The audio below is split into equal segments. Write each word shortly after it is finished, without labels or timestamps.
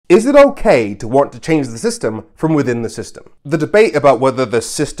Is it okay to want to change the system from within the system? The debate about whether the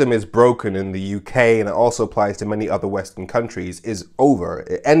system is broken in the UK, and it also applies to many other Western countries, is over.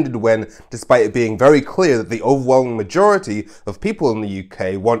 It ended when, despite it being very clear that the overwhelming majority of people in the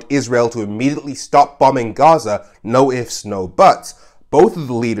UK want Israel to immediately stop bombing Gaza, no ifs, no buts, both of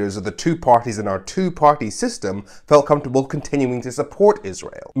the leaders of the two parties in our two-party system felt comfortable continuing to support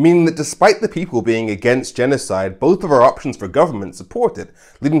Israel, meaning that despite the people being against genocide, both of our options for government supported,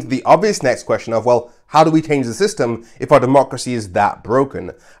 leading to the obvious next question of, well, how do we change the system if our democracy is that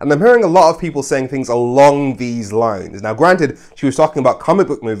broken? And I'm hearing a lot of people saying things along these lines. Now, granted, she was talking about comic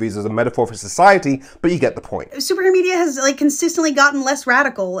book movies as a metaphor for society, but you get the point. Superhero media has consistently gotten less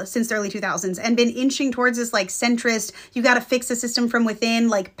radical since the early 2000s and been inching towards this centrist, you gotta fix the system from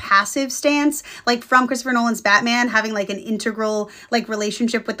within, passive stance, from Christopher Nolan's Batman having an integral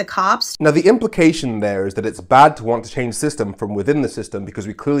relationship with the cops. Now, the implication there is that it's bad to want to change the system from within the system because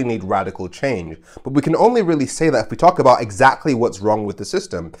we clearly need radical change. But we can only really say that if we talk about exactly what's wrong with the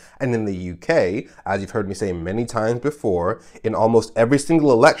system. And in the UK, as you've heard me say many times before, in almost every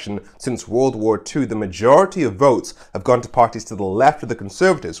single election since World War II, the majority of votes have gone to parties to the left of the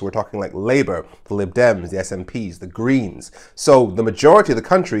Conservatives. So we're talking Labour, the Lib Dems, the SNPs, the Greens. So the majority of the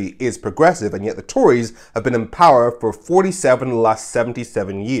country is progressive, and yet the Tories have been in power for 47 of the last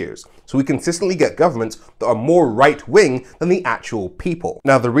 77 years. So we consistently get governments that are more right-wing than the actual people.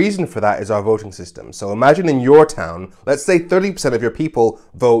 Now, the reason for that is our voting system. So imagine in your town, let's say 30% of your people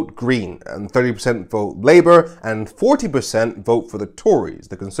vote Green, and 30% vote Labour, and 40% vote for the Tories,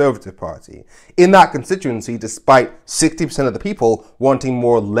 the Conservative Party. In that constituency, despite 60% of the people wanting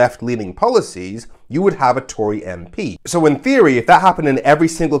more left-leaning policies, you would have a Tory MP. So in theory, if that happened in every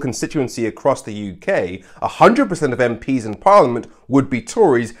single constituency across the UK, 100% of MPs in Parliament would be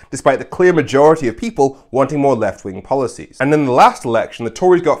Tories, despite the clear majority of people wanting more left-wing policies. And in the last election, the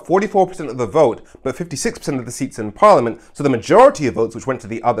Tories got 44% of the vote, but 56% of the seats in Parliament, so the majority of votes which went to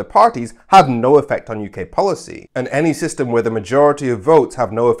the other parties have no effect on UK policy. And any system where the majority of votes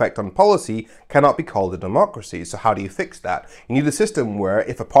have no effect on policy cannot be called a democracy. So how do you fix that? You need a system where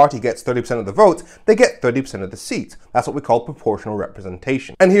if a party gets 30% of the votes, they get 30% of the seats. That's what we call proportional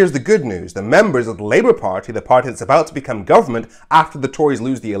representation. And here's the good news. The members of the Labour Party, the party that's about to become government after the Tories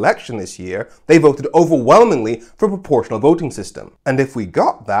lose the election this year, they voted overwhelmingly for a proportional voting system. And if we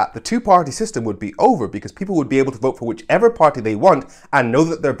got that, the two-party system would be over because people would be able to vote for whichever party they want and know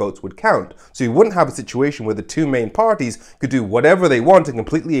that their votes would count. So you wouldn't have a situation where the two main parties could do whatever they want and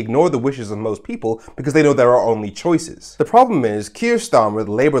completely ignore the wishes of most people because they know there are only choices. The problem is Keir Starmer,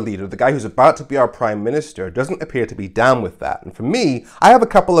 the Labour leader, the guy who's about to be our Prime Minister, doesn't appear to be down with that. And for me, I have a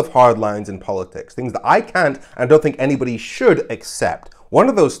couple of hard lines in politics, things that I can't and don't think anybody should accept. One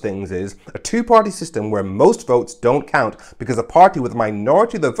of those things is a two-party system where most votes don't count because a party with a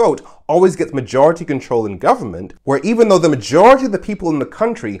minority of the vote always gets majority control in government, where even though the majority of the people in the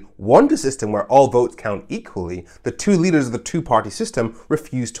country want a system where all votes count equally, the two leaders of the two-party system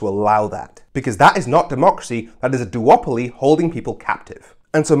refuse to allow that. Because that is not democracy, that is a duopoly holding people captive.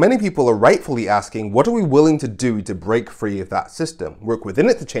 And so many people are rightfully asking, what are we willing to do to break free of that system? Work within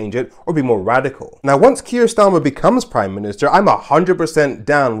it to change it, or be more radical? Now, once Keir Starmer becomes Prime Minister, I'm 100%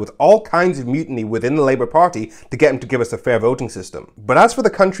 down with all kinds of mutiny within the Labour Party to get him to give us a fair voting system. But as for the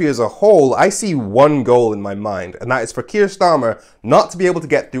country as a whole, I see one goal in my mind, and that is for Keir Starmer not to be able to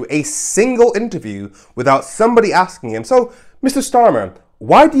get through a single interview without somebody asking him, so, Mr. Starmer,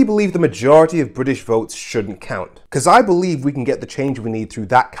 why do you believe the majority of British votes shouldn't count? Because I believe we can get the change we need through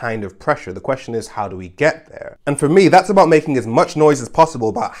that kind of pressure. The question is, how do we get there? And for me, that's about making as much noise as possible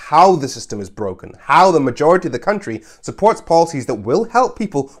about how the system is broken, how the majority of the country supports policies that will help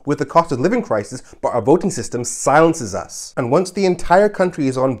people with the cost of living crisis, but our voting system silences us. And once the entire country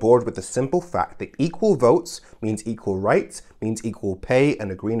is on board with the simple fact that equal votes means equal rights, means equal pay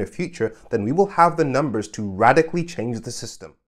and a greener future, then we will have the numbers to radically change the system.